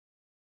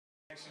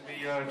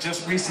Actually,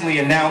 just recently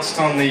announced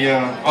on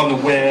the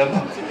web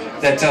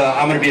that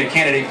I'm going to be a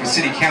candidate for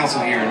city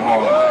council here in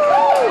Harlem.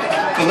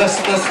 So let's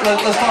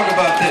talk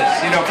about this.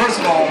 You know,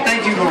 first of all,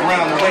 thank you to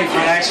Around the Way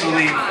for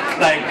actually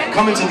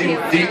coming to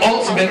the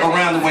ultimate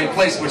around the way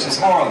place, which is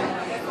Harlem.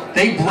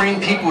 They bring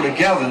people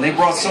together, and they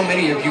brought so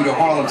many of you to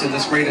Harlem to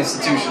this great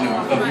institution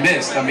of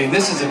MIST. I mean,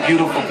 this is a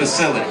beautiful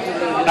facility.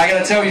 And I got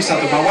to tell you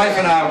something. My wife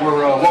and I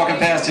were walking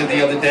past here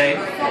the other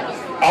day.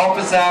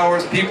 Office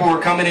hours, people were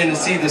coming in to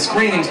see the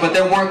screenings, but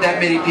there weren't that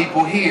many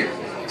people here.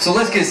 So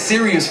let's get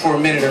serious for a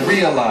minute and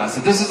realize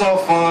that this is all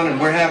fun and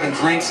we're having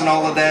drinks and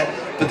all of that,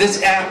 but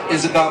this app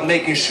is about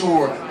making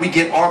sure we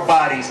get our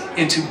bodies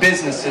into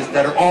businesses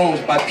that are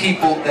owned by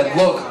people that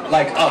look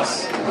like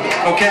us.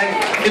 Okay?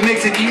 It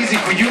makes it easy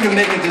for you to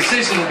make a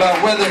decision about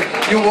whether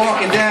you're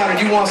walking down and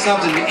you want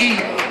something to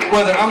eat,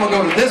 whether I'm going to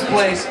go to this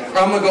place or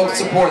I'm going to go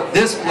support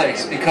this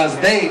place, because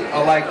they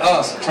are like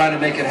us trying to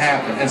make it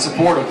happen and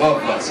supportive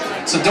of us.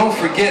 So don't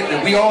forget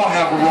that we all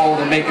have a role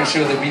in making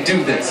sure that we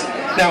do this.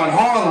 Now in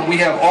Harlem, we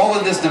have all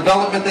of this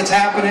development that's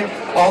happening,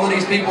 all of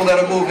these people that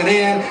are moving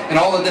in, and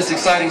all of this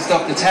exciting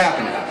stuff that's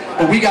happening.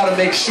 But we got to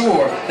make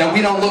sure that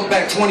we don't look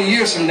back 20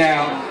 years from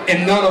now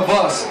and none of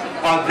us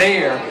are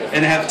there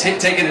and have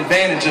taken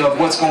advantage of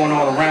what's going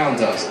on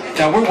around us.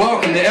 Now we're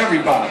welcome to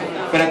everybody,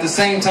 but at the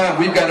same time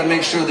we've got to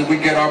make sure that we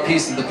get our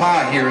piece of the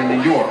pie here in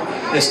New York.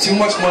 There's too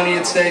much money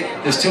at stake,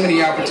 there's too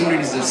many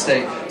opportunities at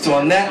stake. So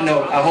on that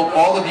note, I hope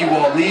all of you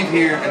all leave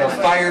here and are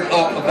fired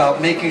up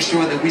about making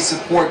sure that we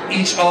support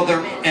each other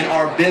and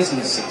our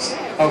businesses.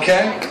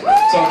 Okay?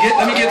 So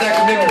let me get that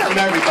commitment from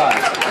everybody.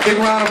 Big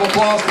round of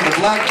applause for the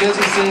black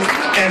businesses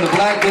and the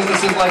black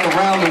businesses like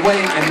Around the Way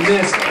and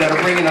MIST that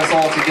are bringing us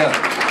all together.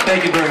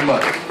 Thank you very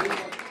much.